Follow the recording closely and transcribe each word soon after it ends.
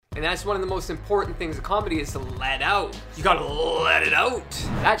And that's one of the most important things of comedy is to let out. You gotta let it out.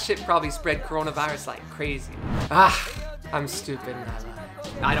 That shit probably spread coronavirus like crazy. I'm stupid and I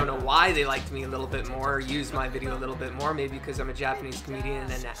lie. I don't know why they liked me a little bit more, or used my video a little bit more, maybe because I'm a Japanese comedian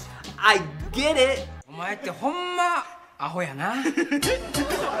and I get it.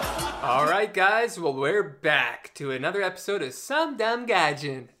 Alright guys, well we're back to another episode of Some Dumb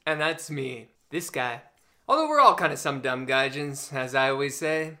Gaijin, and that's me, this guy. Although we're all kind of some dumb gaijins, as I always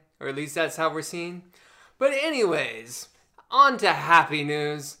say, or at least that's how we're seen. But anyways, on to happy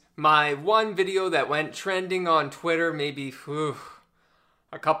news. My one video that went trending on Twitter maybe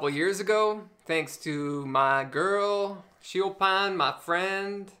a couple years ago, thanks to my girl, Shiopan, my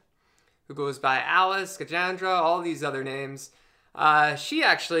friend, who goes by Alice, Gajandra, all these other names. She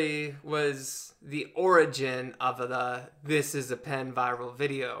actually was the origin of the This Is a Pen viral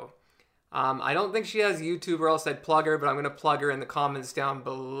video. I don't think she has YouTube or else I'd plug her, but I'm going to plug her in the comments down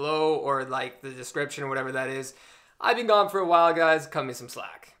below or like the description or whatever that is. I've been gone for a while, guys. Cut me some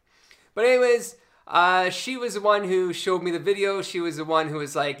slack. But anyways, she was the one who showed me the video. She was the one who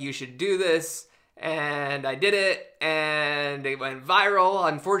was like, you should do this. And I did it and it went viral.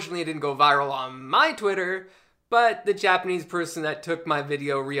 Unfortunately, it didn't go viral on my Twitter, but the Japanese person that took my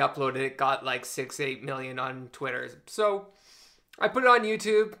video re-uploaded it, got like 6-8 million on Twitter. So I put it on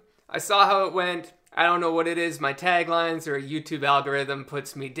YouTube. I saw how it went. I don't know what it is. My taglines or a YouTube algorithm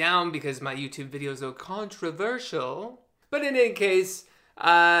puts me down because my YouTube videos are controversial. But in any case,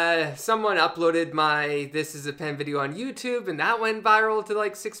 someone uploaded my This Is a Pen video on YouTube and that went viral to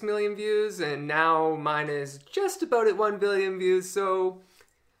like 6 million views. And now mine is just about at 1 billion views. So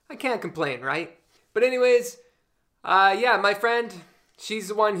I can't complain, right? But anyways, yeah, my friend, she's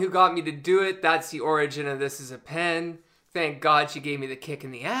the one who got me to do it. That's the origin of This Is a Pen. Thank God she gave me the kick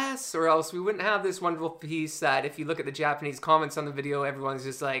in the ass, or else we wouldn't have this wonderful piece that if you look at the Japanese comments on the video, everyone's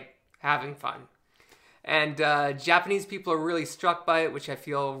just like having fun. And Japanese people are really struck by it, which I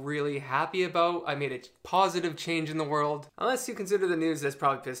feel really happy about. I made a positive change in the world. Unless you consider the news that's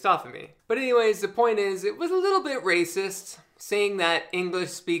probably pissed off at me. But anyways, the point is, it was a little bit racist, saying that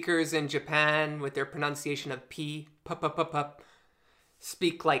English speakers in Japan, with their pronunciation of P,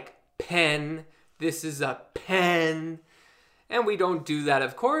 speak like pen. This is a pen. And we don't do that,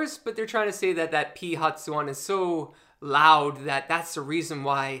 of course, but they're trying to say that that P Hatsuan is so loud that that's the reason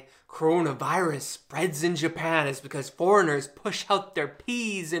why coronavirus spreads in Japan, is because foreigners push out their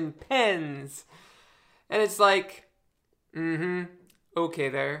P's and pens. And it's like, okay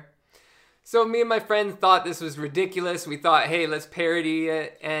there. So me and my friend thought this was ridiculous. We thought, hey, let's parody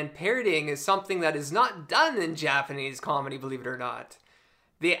it. And parodying is something that is not done in Japanese comedy, believe it or not.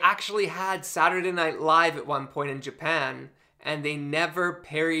 They actually had Saturday Night Live at one point in Japan, and they never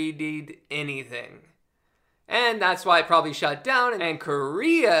parodied anything. And that's why it probably shut down, and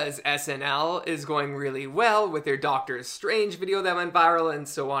Korea's SNL is going really well with their Doctor Strange video that went viral and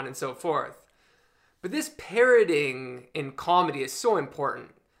so on and so forth. But this parodying in comedy is so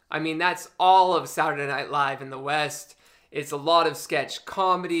important. I mean, that's all of Saturday Night Live in the West. It's a lot of sketch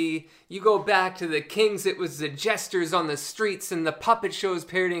comedy. You go back to the Kings, it was the jesters on the streets and the puppet shows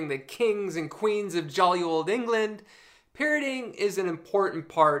parodying the kings and queens of jolly old England. Parodying is an important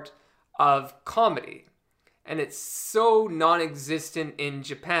part of comedy, and it's so non-existent in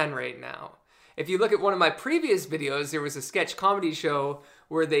Japan right now. If you look at one of my previous videos, there was a sketch comedy show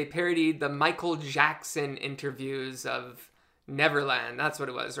where they parodied the Michael Jackson interviews of Neverland. That's what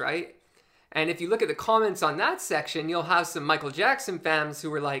it was, right? And if you look at the comments on that section, you'll have some Michael Jackson fans who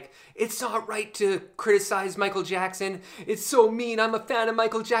were like, it's not right to criticize Michael Jackson. It's so mean. I'm a fan of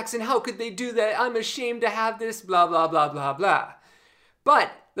Michael Jackson. How could they do that? I'm ashamed to have this, blah, blah, blah, blah, blah. But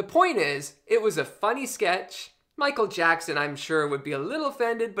the point is, it was a funny sketch. Michael Jackson, I'm sure, would be a little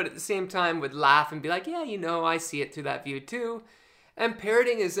offended, but at the same time would laugh and be like, yeah, you know, I see it through that view too. And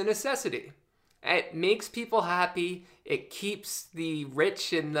parodying is a necessity. It makes people happy. It keeps the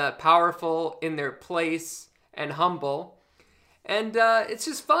rich and the powerful in their place and humble. And it's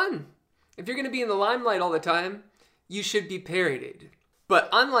just fun. If you're going to be in the limelight all the time, you should be parodied. But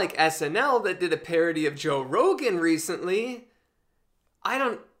unlike SNL that did a parody of Joe Rogan recently, I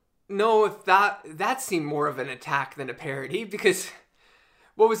don't know if that seemed more of an attack than a parody, because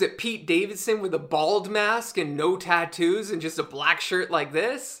what was it, Pete Davidson with a bald mask and no tattoos and just a black shirt like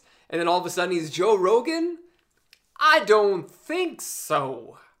this? And then all of a sudden he's Joe Rogan? I don't think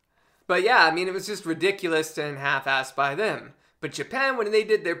so. But yeah, I mean, it was just ridiculous and half-assed by them. But Japan, when they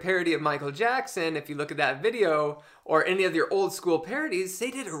did their parody of Michael Jackson, if you look at that video, or any of their old school parodies,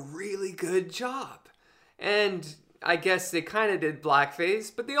 they did a really good job. And I guess they kind of did blackface,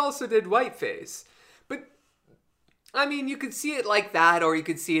 but they also did whiteface. But I mean, you could see it like that, or you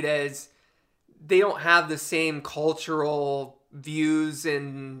could see it as they don't have the same cultural views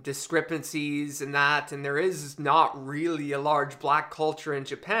and discrepancies and that, and there is not really a large black culture in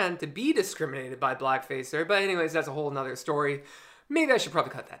Japan to be discriminated by blackface there. But anyways, that's a whole nother story. Maybe I should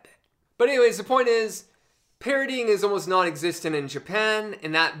probably cut that bit. But anyways, the point is, parodying is almost non-existent in Japan,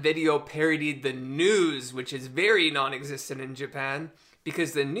 and that video parodied the news, which is very non-existent in Japan,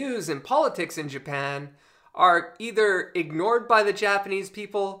 because the news and politics in Japan are either ignored by the Japanese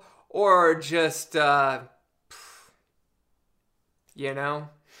people or just, you know?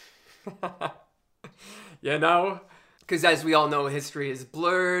 You know? Because as we all know, history is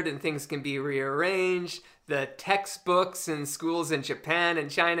blurred and things can be rearranged. The textbooks in schools in Japan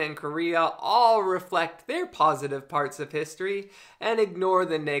and China and Korea all reflect their positive parts of history and ignore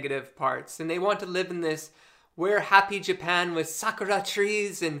the negative parts. And they want to live in this "we're happy Japan" with sakura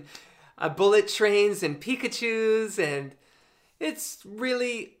trees and bullet trains and Pikachus, and it's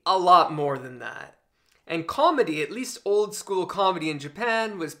really a lot more than that. And comedy, at least old school comedy in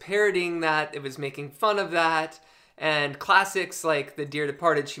Japan, was parodying that. It was making fun of that. And classics like the dear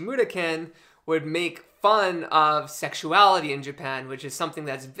departed Shimura Ken would make fun of sexuality in Japan, which is something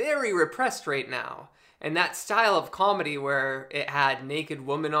that's very repressed right now. And that style of comedy where it had naked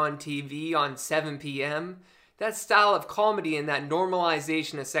woman on TV on 7 p.m., that style of comedy and that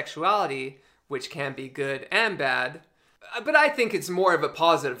normalization of sexuality, which can be good and bad, but I think it's more of a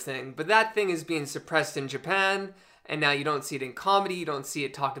positive thing. But that thing is being suppressed in Japan, and now you don't see it in comedy, you don't see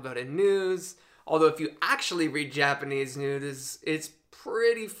it talked about in news. Although if you actually read Japanese news, it's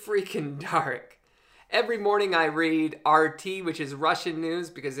pretty freaking dark. Every morning I read RT, which is Russian news,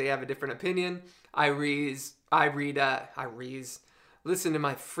 because they have a different opinion. Listen to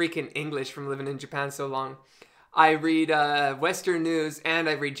my freaking English from living in Japan so long. I read Western news and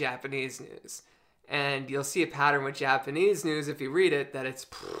I read Japanese news. And you'll see a pattern with Japanese news if you read it, that it's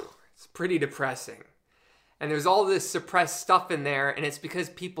pretty depressing. And there's all this suppressed stuff in there, and it's because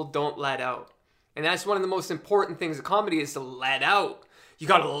people don't let out. And that's one of the most important things of comedy, is to let out. You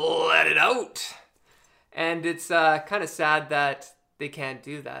gotta let it out. And it's kind of sad that they can't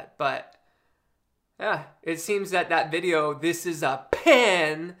do that. But yeah, it seems that that video, "This is a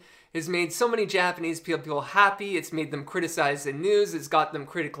pen," has made so many Japanese people happy. It's made them criticize the news. It's got them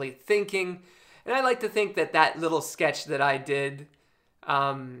critically thinking. And I like to think that that little sketch that I did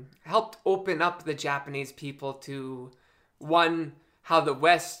helped open up the Japanese people to, one, how the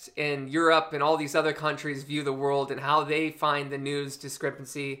West and Europe and all these other countries view the world and how they find the news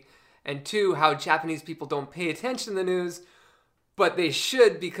discrepancy. And two, how Japanese people don't pay attention to the news, but they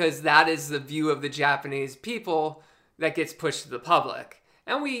should, because that is the view of the Japanese people that gets pushed to the public.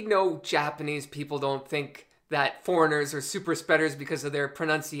 And we know Japanese people don't think that foreigners are super spreaders because of their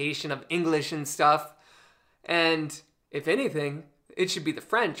pronunciation of English and stuff. And if anything, it should be the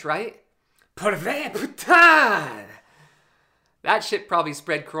French, right? Pourvez putain! That shit probably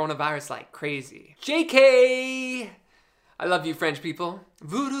spread coronavirus like crazy. JK! I love you, French people.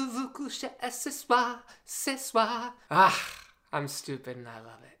 Voulez-vous coucher ce soir, ce soir? I'm stupid and I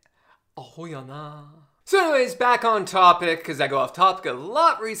love it. Oh, yana. So anyways, back on topic, because I go off topic a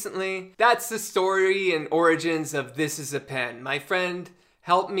lot recently. That's the story and origins of This Is a Pen. My friend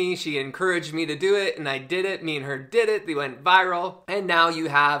helped me, she encouraged me to do it, and I did it. Me and her did it, they went viral. And now you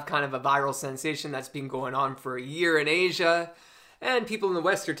have kind of a viral sensation that's been going on for a year in Asia. And people in the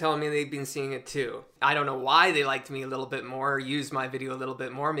West are telling me they've been seeing it too. I don't know why they liked me a little bit more, or used my video a little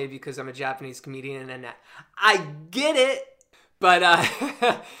bit more. Maybe because I'm a Japanese comedian and I get it. But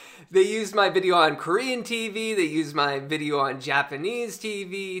they used my video on Korean TV. They used my video on Japanese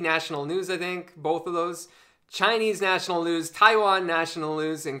TV, national news, I think. Both of those. Chinese national news, Taiwan national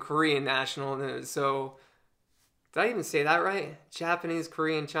news, and Korean national news. So, did I even say that right? Japanese,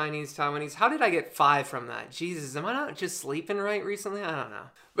 Korean, Chinese, Taiwanese. How did I get 5 from that? Jesus, am I not just sleeping right recently? I don't know.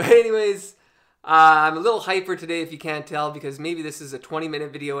 But anyways, I'm a little hyper today if you can't tell, because maybe this is a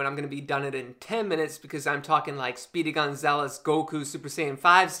 20-minute video and I'm going to be done it in 10 minutes because I'm talking like Speedy Gonzalez, Goku, Super Saiyan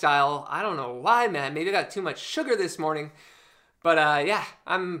 5 style. I don't know why, man. Maybe I got too much sugar this morning. But yeah,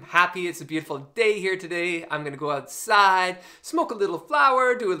 I'm happy. It's a beautiful day here today. I'm going to go outside, smoke a little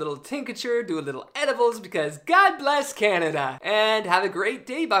flower, do a little tincture, do a little edibles, because God bless Canada, and have a great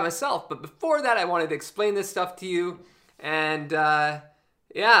day by myself. But before that, I wanted to explain this stuff to you. And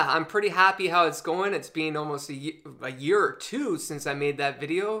yeah, I'm pretty happy how it's going. It's been almost a year or two since I made that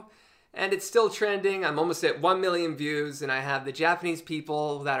video, and it's still trending. I'm almost at 1 million views, and I have the Japanese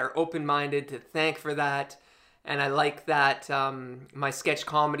people that are open-minded to thank for that. And I like that my sketch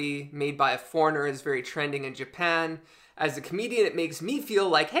comedy made by a foreigner is very trending in Japan. As a comedian, it makes me feel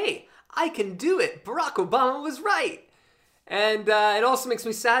like, hey, I can do it. Barack Obama was right. And it also makes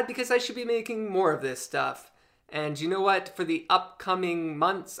me sad because I should be making more of this stuff. And you know what? For the upcoming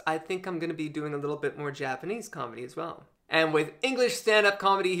months, I think I'm going to be doing a little bit more Japanese comedy as well. And with English stand-up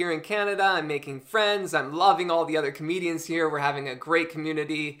comedy here in Canada, I'm making friends. I'm loving all the other comedians here. We're having a great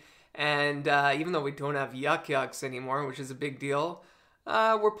community. And even though we don't have Yuk Yuk's anymore, which is a big deal,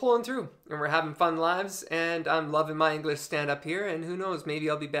 we're pulling through. And we're having fun lives. And I'm loving my English stand-up here. And who knows, maybe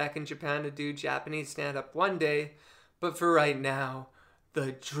I'll be back in Japan to do Japanese stand-up one day. But for right now,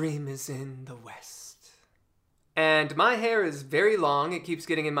 the dream is in the West. And my hair is very long. It keeps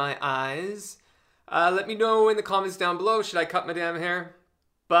getting in my eyes. Let me know in the comments down below, should I cut my damn hair?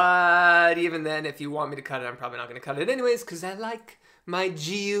 But even then, if you want me to cut it, I'm probably not going to cut it anyways, because I like my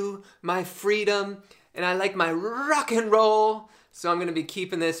Jiu, my freedom, and I like my rock and roll. So I'm going to be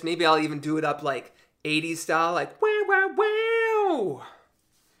keeping this. Maybe I'll even do it up like 80s style, like wow, wow, wow.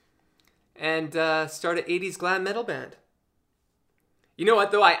 And start an 80s glam metal band. You know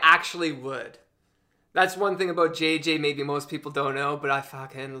what, though? I actually would. That's one thing about JJ maybe most people don't know, but I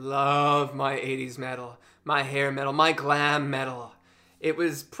fucking love my 80s metal, my hair metal, my glam metal. It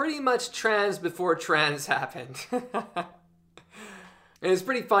was pretty much trans before trans happened. And it's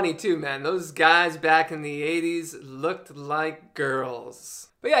pretty funny too, man. Those guys back in the 80s looked like girls.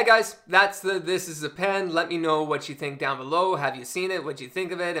 But yeah, guys, that's the This Is a Pen. Let me know what you think down below. Have you seen it? What'd you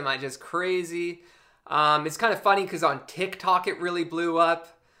think of it? Am I just crazy? It's kind of funny because on TikTok it really blew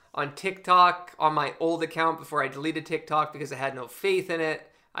up. On TikTok, on my old account before I deleted TikTok because I had no faith in it,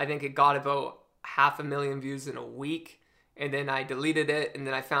 I think it got about 500,000 views in a week. And then I deleted it, and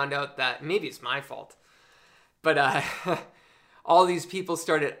then I found out that maybe it's my fault. But all these people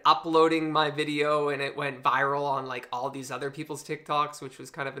started uploading my video, and it went viral on like all these other people's TikToks, which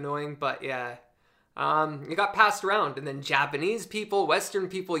was kind of annoying. But yeah, it got passed around, and then Japanese people, Western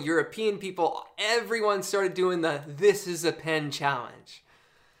people, European people, everyone started doing the This Is a Pen challenge.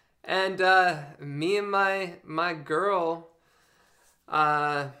 And me and my girl,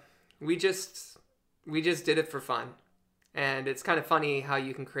 we just did it for fun. And it's kind of funny how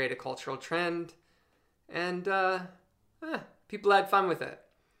you can create a cultural trend, and people had fun with it.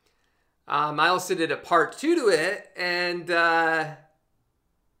 I also did a part 2 to it, and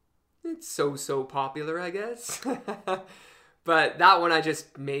it's so popular, I guess. But that one I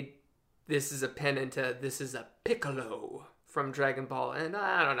just made This Is a Pen into This Is a Piccolo from Dragon Ball, and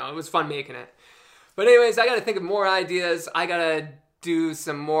I don't know, it was fun making it. But anyways, I gotta think of more ideas. I gotta do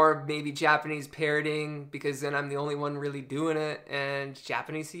some more maybe Japanese parodying, because then I'm the only one really doing it, and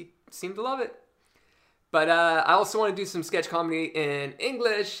Japanese seem to love it. But I also want to do some sketch comedy in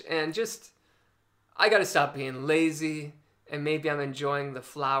English, and just, I gotta stop being lazy, and maybe I'm enjoying the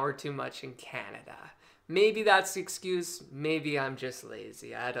flower too much in Canada. Maybe that's the excuse, maybe I'm just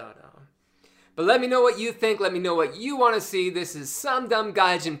lazy, I don't know. But let me know what you think. Let me know what you want to see. This is Some Dumb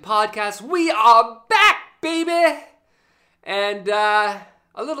Gaijin Podcast. We are back, baby! And a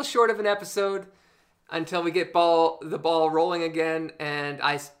little short of an episode until we get the ball rolling again and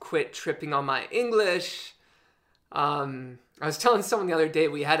I quit tripping on my English. I was telling someone the other day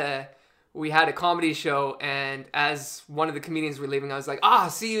we had a comedy show, and as one of the comedians were leaving, I was like,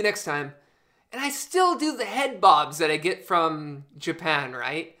 see you next time. And I still do the head bobs that I get from Japan,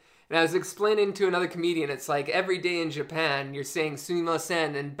 right? And I was explaining to another comedian, it's like every day in Japan, you're saying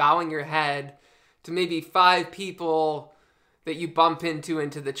sumimasen and bowing your head to maybe 5 people that you bump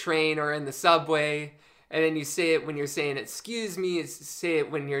into the train or in the subway. And then you say it when you're saying excuse me, you say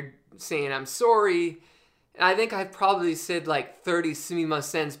it when you're saying I'm sorry. And I think I've probably said like 30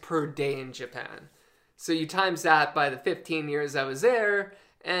 sumimasens per day in Japan. So you times that by the 15 years I was there,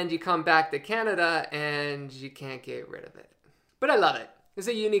 and you come back to Canada and you can't get rid of it. But I love it. It's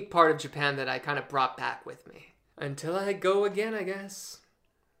a unique part of Japan that I kind of brought back with me. Until I go again, I guess.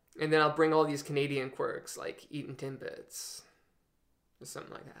 And then I'll bring all these Canadian quirks, like eating Timbits. Or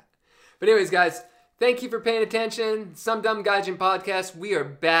something like that. But anyways, guys, thank you for paying attention. Some Dumb Gaijin Podcast. We are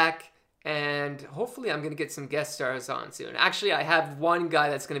back. And hopefully I'm going to get some guest stars on soon. Actually, I have one guy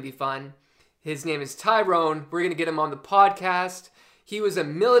that's going to be fun. His name is Tyrone. We're going to get him on the podcast. He was a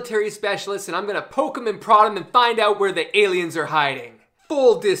military specialist, and I'm going to poke him and prod him and find out where the aliens are hiding.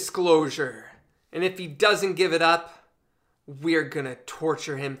 Full disclosure. And if he doesn't give it up, we're gonna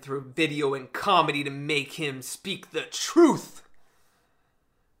torture him through video and comedy to make him speak the truth.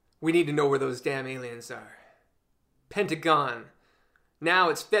 We need to know where those damn aliens are. Pentagon. Now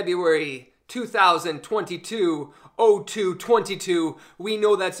it's February 2022, 0222. We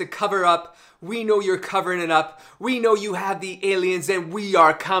know that's a cover-up. We know you're covering it up. We know you have the aliens, and we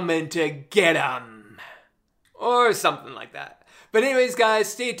are coming to get them. Or something like that. But anyways,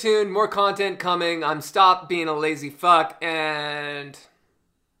 guys, stay tuned. More content coming. I'm stop being a lazy fuck and...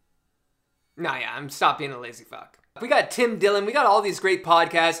 I'm stop being a lazy fuck. We got Tim Dillon. We got all these great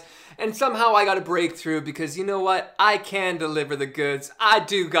podcasts. And somehow I got to break through because you know what? I can deliver the goods. I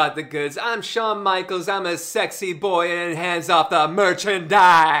do got the goods. I'm Shawn Michaels. I'm a sexy boy and hands off the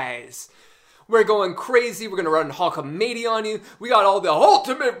merchandise. We're going crazy. We're going to run Hulkamania on you. We got all the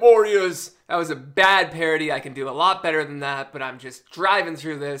Ultimate Warriors. That was a bad parody. I can do a lot better than that, but I'm just driving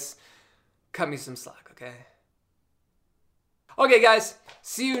through this. Cut me some slack, okay? Okay, guys.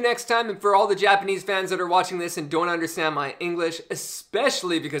 See you next time. And for all the Japanese fans that are watching this and don't understand my English,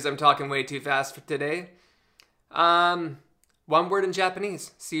 especially because I'm talking way too fast for today, one word in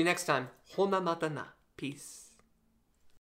Japanese. See you next time. Hona mata na. Peace.